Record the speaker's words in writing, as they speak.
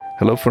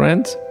Hello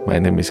friends, my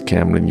name is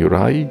Cameron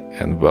Uri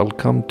and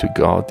welcome to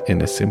God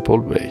in a Simple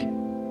Way.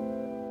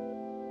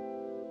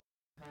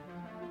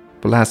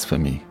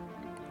 Blasphemy.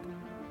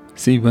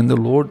 See, when the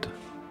Lord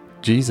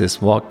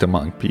Jesus walked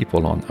among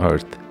people on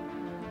earth,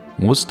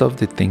 most of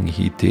the things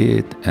he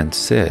did and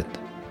said,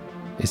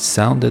 it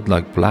sounded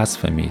like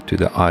blasphemy to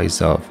the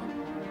eyes of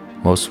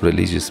most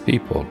religious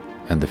people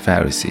and the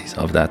Pharisees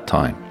of that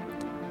time.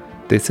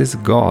 This is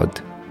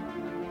God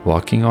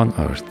walking on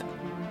earth,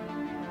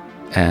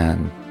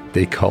 and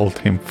they called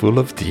him full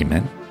of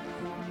demon.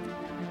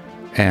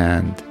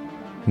 And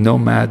no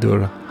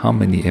matter how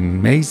many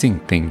amazing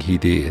things he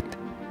did,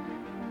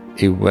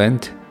 it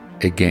went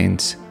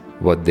against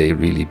what they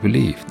really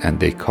believed, and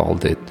they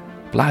called it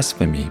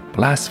blasphemy,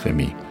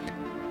 blasphemy.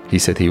 He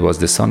said he was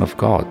the Son of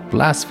God.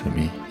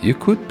 Blasphemy. You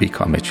could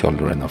become a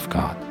children of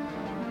God.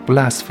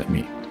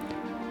 Blasphemy.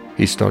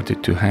 He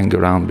started to hang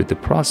around with the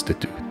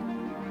prostitute.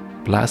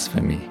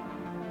 Blasphemy.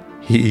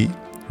 He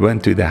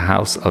went to the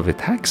house of a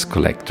tax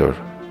collector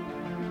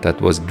that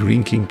was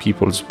drinking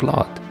people's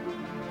blood.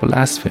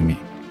 Blasphemy.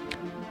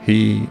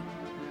 He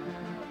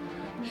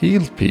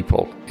healed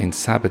people in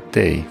Sabbath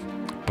day.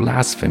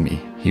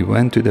 Blasphemy. He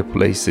went to the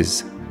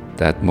places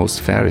that most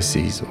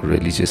Pharisees or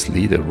religious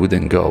leaders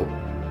wouldn't go.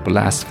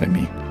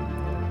 Blasphemy.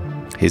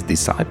 His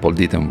disciples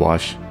didn't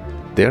wash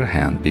their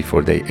hand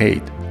before they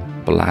ate.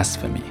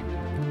 Blasphemy.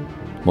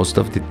 Most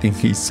of the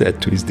things he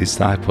said to his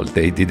disciples,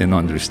 they didn't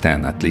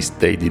understand. At least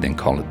they didn't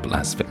call it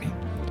blasphemy.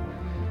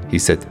 He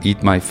said,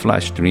 eat my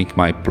flesh, drink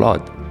my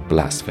blood.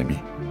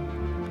 Blasphemy.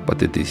 But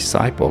the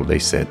disciples, they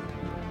said,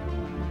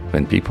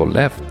 when people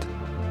left,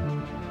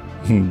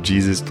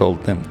 Jesus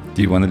told them,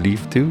 do you want to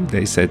leave too?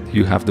 They said,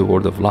 you have the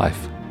word of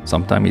life.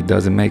 Sometimes it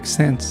doesn't make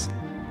sense.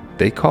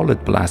 They call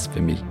it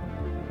blasphemy.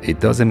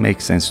 It doesn't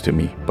make sense to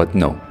me, but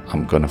no,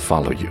 I'm going to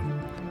follow you.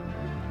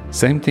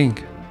 Same thing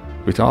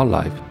with our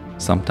life.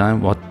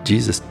 Sometimes what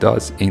Jesus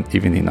does,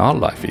 even in our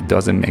life, it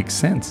doesn't make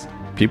sense.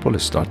 People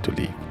start to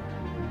leave.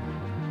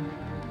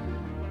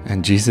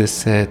 And Jesus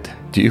said,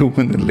 do you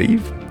want to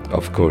leave?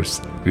 Of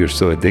course, we're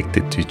so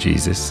addicted to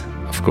Jesus.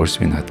 Of course,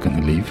 we're not going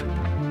to leave.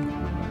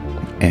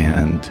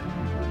 And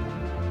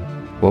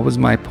what was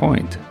my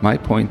point? My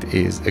point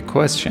is a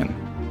question.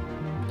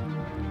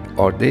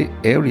 Are there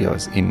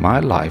areas in my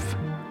life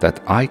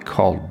that I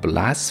call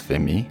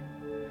blasphemy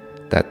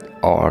that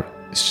are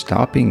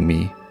stopping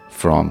me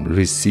from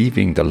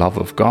receiving the love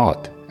of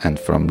God and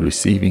from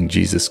receiving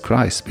Jesus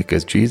Christ?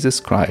 Because Jesus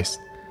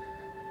Christ,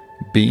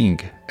 being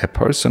a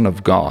person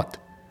of God,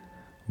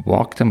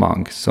 walked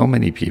among so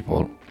many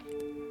people.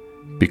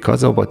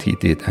 Because of what he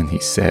did and he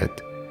said,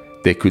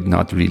 they could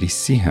not really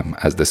see him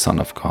as the Son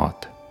of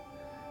God,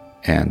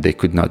 and they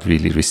could not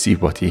really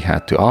receive what he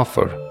had to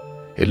offer.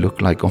 It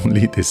looked like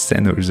only the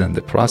sinners and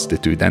the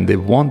prostitute and the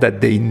one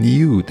that they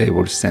knew they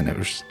were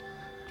sinners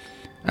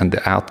and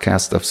the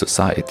outcast of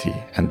society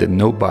and the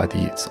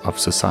nobodies of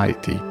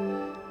society,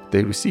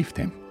 they received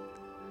him.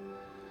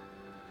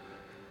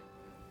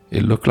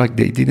 It looked like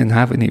they didn't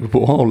have any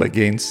wall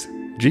against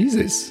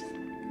Jesus.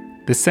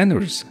 The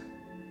sinners,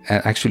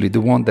 actually the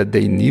one that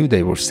they knew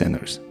they were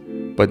sinners.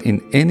 But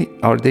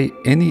are there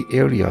any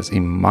areas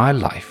in my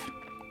life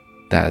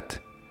that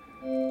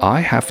I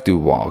have to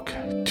walk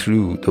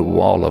through the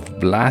wall of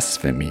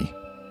blasphemy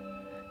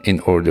in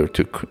order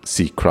to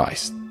see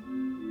Christ?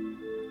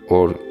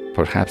 Or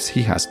perhaps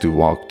he has to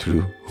walk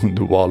through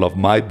the wall of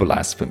my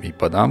blasphemy,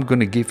 but I'm going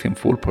to give him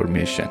full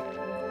permission.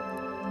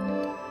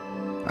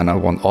 And I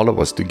want all of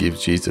us to give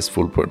Jesus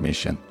full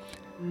permission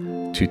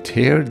to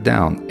tear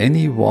down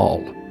any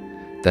wall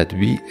that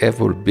we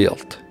ever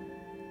built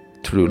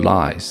through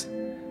lies,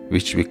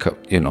 which we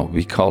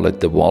call it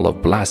the wall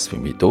of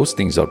blasphemy. Those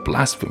things are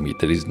blasphemy.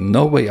 There is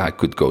no way I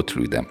could go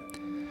through them.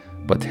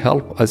 But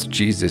help us,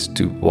 Jesus,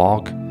 to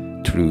walk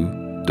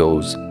through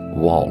those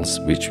walls,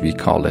 which we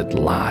call it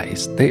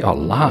lies. They are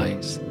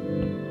lies.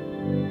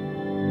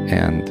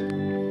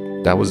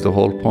 And that was the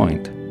whole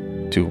point,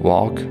 to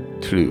walk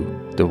through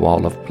the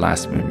wall of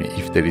blasphemy.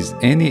 If there is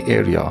any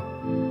area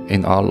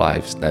in our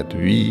lives that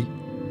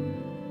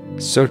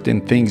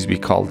certain things we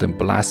call them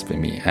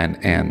blasphemy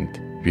and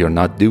we are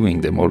not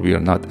doing them, or we are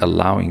not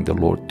allowing the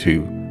Lord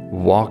to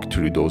walk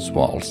through those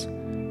walls,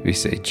 we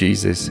say,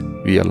 Jesus,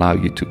 we allow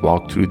you to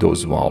walk through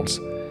those walls.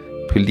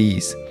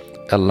 Please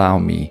allow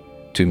me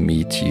to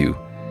meet you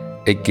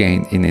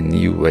again in a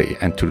new way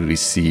and to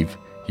receive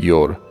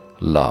your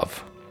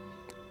love.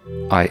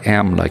 I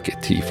am like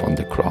a thief on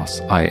the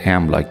cross. I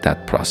am like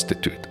that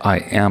prostitute. I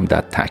am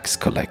that tax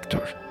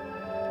collector.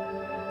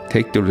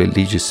 Take the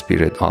religious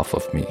spirit off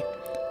of me,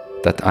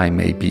 that I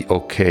may be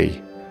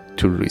okay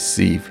to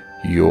receive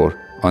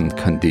your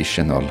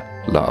unconditional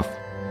love.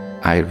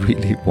 I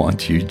really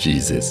want you,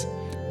 Jesus.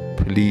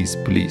 Please,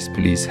 please,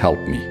 please help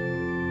me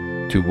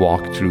to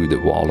walk through the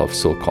wall of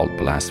so-called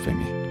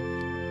blasphemy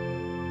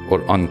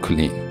or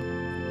unclean.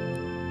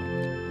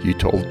 You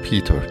told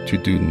Peter to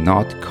do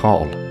not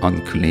call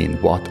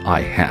unclean what I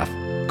have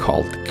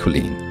called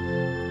clean.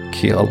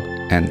 Kill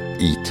and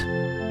eat.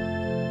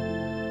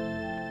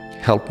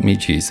 Help me,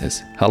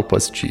 Jesus. Help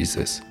us,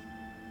 Jesus,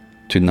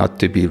 to not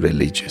to be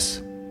religious.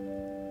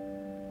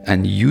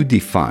 And you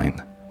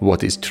define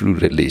what is true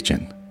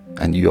religion.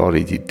 And you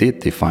already did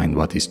define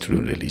what is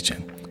true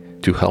religion.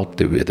 To help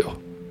the widow,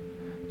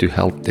 to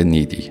help the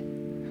needy,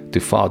 to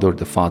father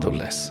the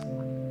fatherless.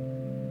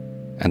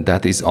 And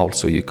that is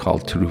also you call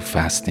true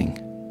fasting.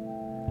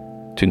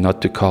 To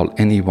not to call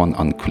anyone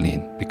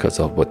unclean because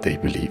of what they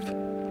believe.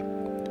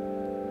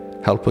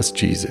 Help us,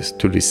 Jesus,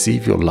 to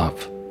receive your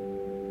love.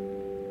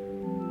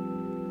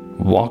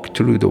 Walk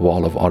through the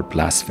wall of our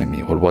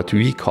blasphemy, or what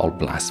we call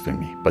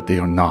blasphemy, but they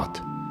are not.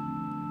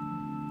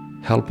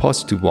 Help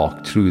us to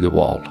walk through the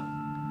wall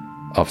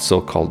of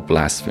so-called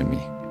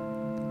blasphemy,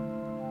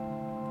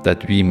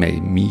 that we may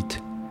meet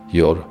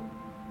your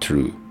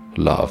true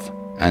love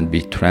and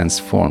be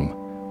transformed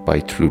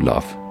by true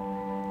love.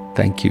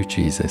 Thank you,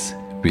 Jesus.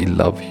 We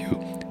love you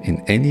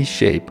in any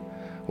shape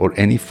or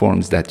any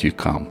forms that you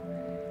come,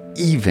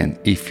 even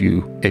if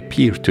you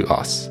appear to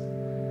us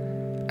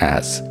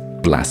as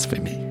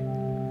blasphemy.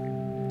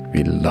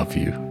 We love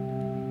you.